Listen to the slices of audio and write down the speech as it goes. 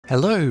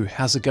Hello,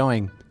 how's it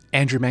going?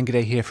 Andrew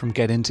Mangaday here from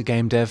Get Into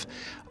Game Dev.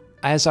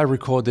 As I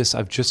record this,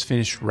 I've just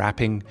finished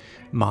wrapping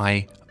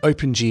my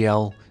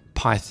OpenGL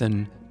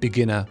Python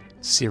beginner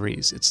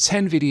series. It's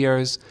 10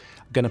 videos.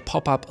 I'm going to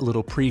pop up a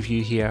little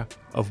preview here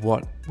of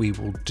what we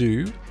will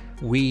do.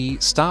 We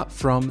start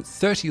from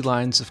 30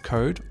 lines of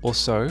code or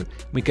so.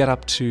 We get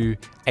up to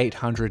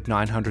 800,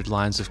 900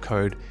 lines of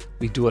code.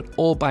 We do it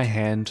all by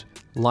hand,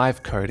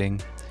 live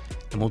coding,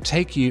 and we'll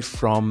take you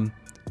from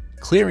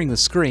clearing the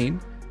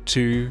screen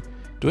to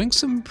doing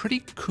some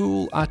pretty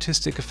cool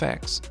artistic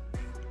effects.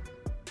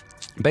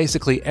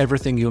 Basically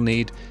everything you'll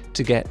need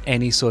to get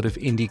any sort of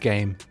indie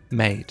game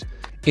made.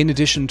 In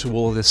addition to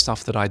all this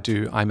stuff that I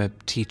do, I'm a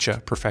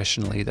teacher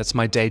professionally. That's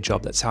my day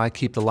job. That's how I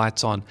keep the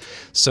lights on.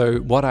 So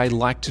what I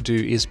like to do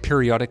is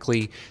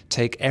periodically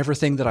take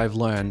everything that I've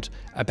learned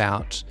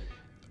about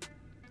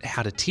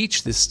how to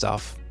teach this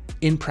stuff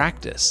in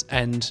practice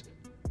and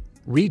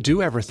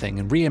redo everything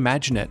and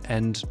reimagine it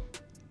and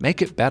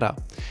make it better.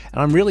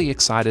 And I'm really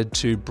excited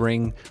to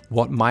bring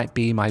what might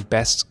be my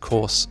best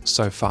course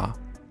so far.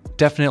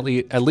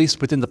 Definitely, at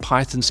least within the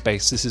Python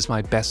space, this is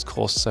my best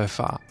course so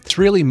far. It's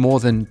really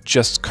more than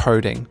just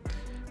coding.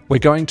 We're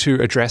going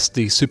to address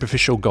the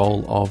superficial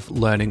goal of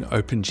learning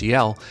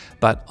OpenGL,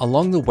 but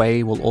along the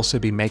way, we'll also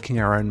be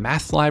making our own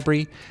math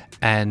library,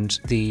 and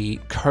the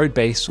code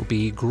base will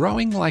be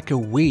growing like a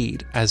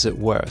weed, as it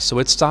were. So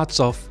it starts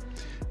off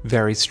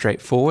very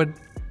straightforward,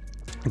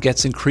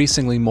 gets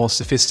increasingly more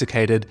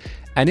sophisticated,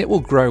 and it will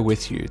grow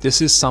with you.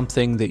 This is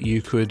something that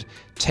you could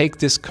take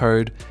this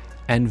code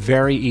and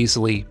very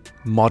easily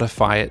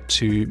modify it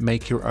to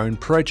make your own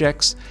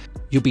projects.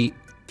 You'll be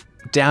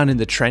down in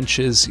the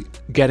trenches,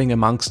 getting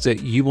amongst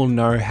it. You will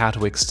know how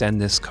to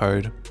extend this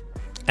code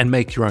and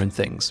make your own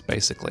things,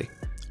 basically.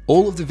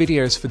 All of the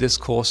videos for this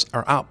course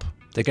are up.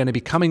 They're going to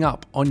be coming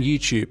up on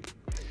YouTube.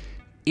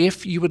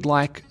 If you would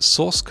like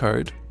source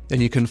code, then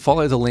you can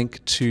follow the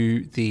link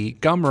to the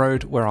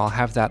Gumroad where I'll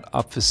have that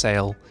up for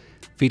sale.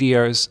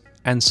 Videos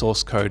and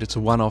source code. It's a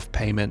one-off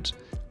payment,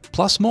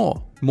 plus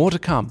more to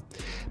come.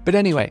 But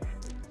anyway,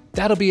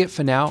 that'll be it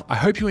for now. I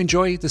hope you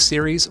enjoy the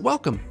series.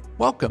 Welcome.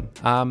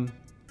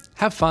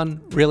 Have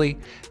fun, really.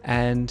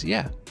 And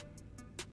yeah,